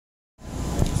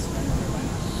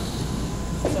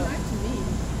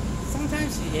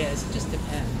Sometimes she is. It just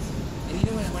depends. And you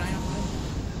know what I don't like?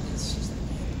 Is she's like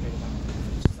a hypocrite about it.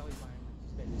 She's always buying,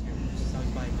 she's vegetarian. She's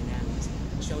always buying bananas.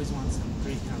 She always wants some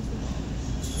 3 pounds of it.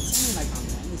 It's only like on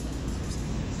Wednesday or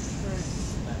something.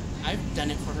 But I've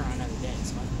done it for her on other days,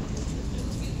 so I don't know what she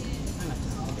does. I like to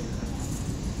give her out.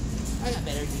 I got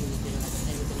better things to do, like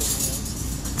play with the little wheels.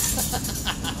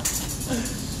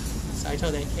 So I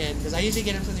told that kid, because I usually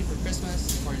get him something for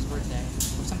Christmas or his birthday,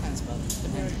 or sometimes both,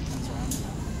 depending on what comes around.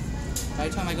 So I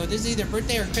told him, I go, this is either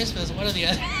birthday or Christmas, one or the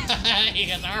other. He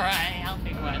goes, alright, I'll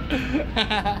pick one.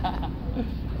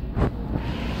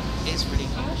 It's pretty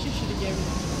cool. Oh, she should have given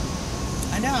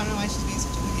it. I don't know why she's being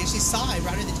such a good. She saw I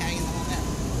brought her the tag and the whole thing.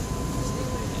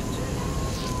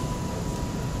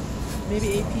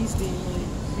 Maybe AP's being really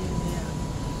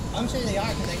I'm sure they are,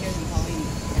 because I hear them calling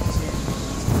next year.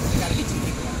 There gotta be 2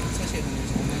 people out there, especially when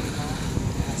there's one that call.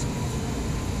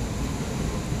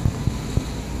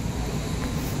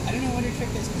 I don't know what her trick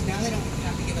is, because now they don't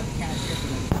have to give up the cashier for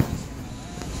the past.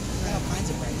 They got all kinds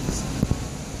of breaks.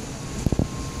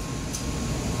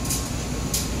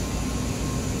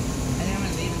 I think I'm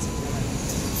gonna leave in September.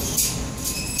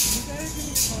 You gotta give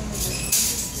me your phone number.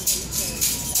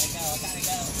 I gotta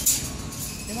go.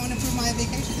 They won't approve my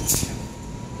vacation in September.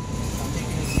 I'm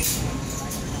taking a vacation. I'm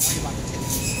worried about the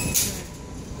tickets.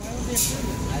 Why would they approve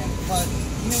it? Well,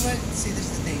 you know what? See, this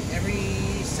is the thing. Every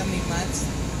so many months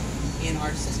in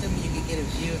our system, you can get a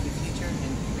view of the future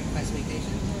and request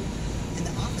vacation. In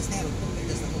the office, they have a book that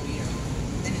does the whole year.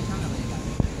 They didn't tell nobody about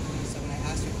it. So when I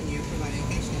asked her, can you approve my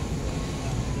vacation?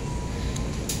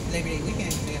 Labor Day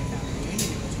weekend, they got a family reunion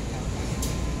to go to California.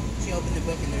 She opened the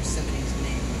book and there's somebody's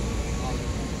name all over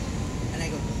it. And I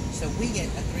go, so we get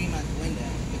a 3-month window,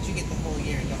 but you get the whole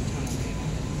year and don't tell nobody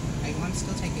about it. I go, I'm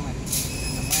still taking my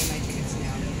vacation. I'm buying my tickets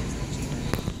now because they're cheaper.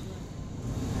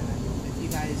 If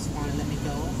you guys want to let me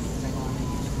go, because I go on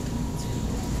vacation.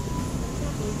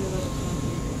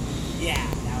 Yeah,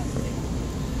 that was the big one.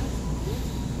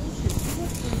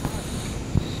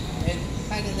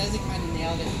 And Leslie kind of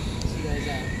nailed it. She goes,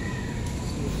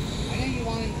 I know you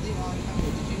wanted to leave a long time ago.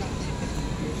 Did you not leave because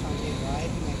you were trying to drive?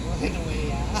 I'm like, well, in a way,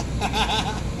 yeah.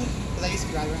 Because I used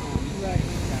to drive her home. Right.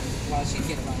 Well, she'd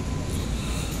get a ride.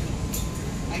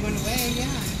 I went away, yeah.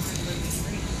 I lived in the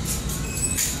street.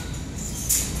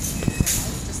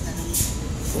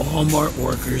 Walmart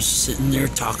workers sitting there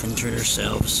talking to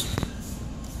themselves.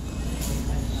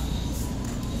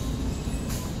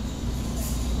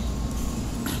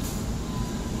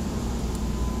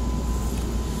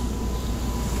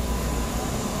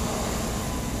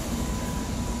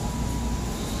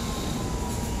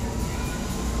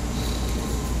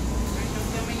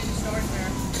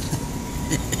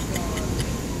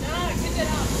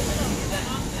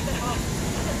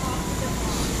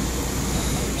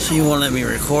 She won't let me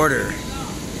record her.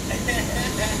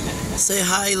 Say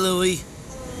hi, Louie.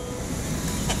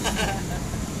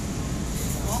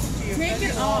 Take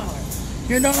it off.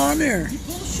 You're not on there. You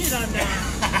bullshit on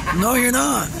that. No, you're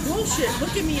not. Bullshit.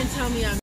 Look at me and tell me I'm